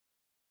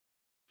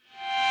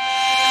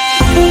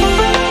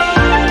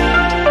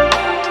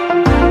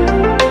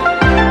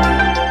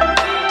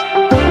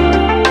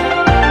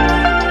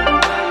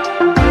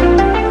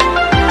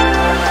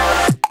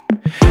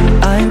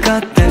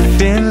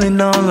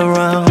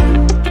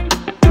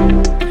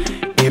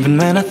Even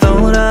when I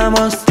thought I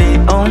was the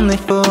only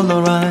fool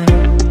around.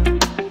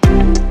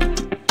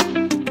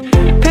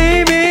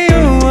 Baby,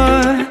 you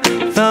were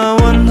the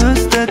one who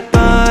stood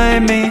by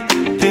me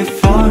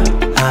before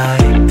I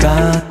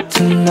got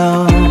to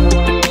know.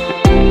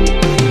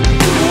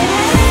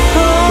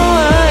 Oh,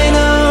 I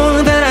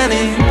know that I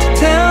need to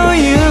tell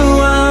you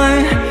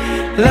I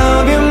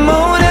love you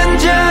more than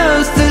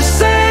just to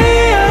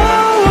say a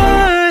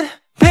word.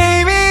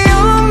 Baby,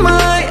 you're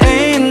my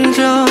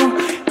angel,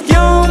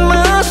 you're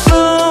my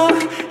soul.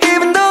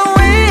 Even though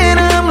when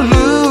I'm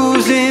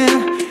losing,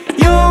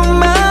 you're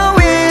my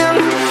win.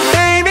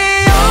 Baby,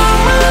 you're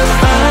my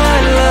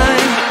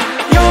spotlight,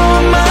 you're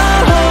my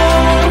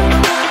home.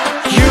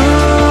 You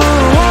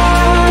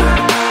are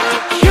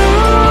you.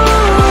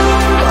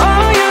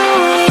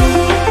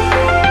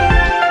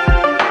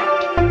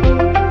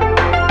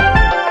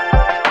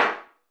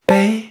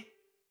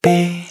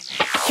 Baby,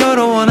 you're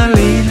the one I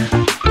lean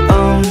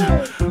on.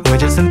 We're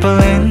just simple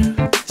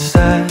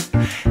inside.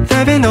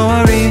 There be no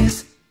worries.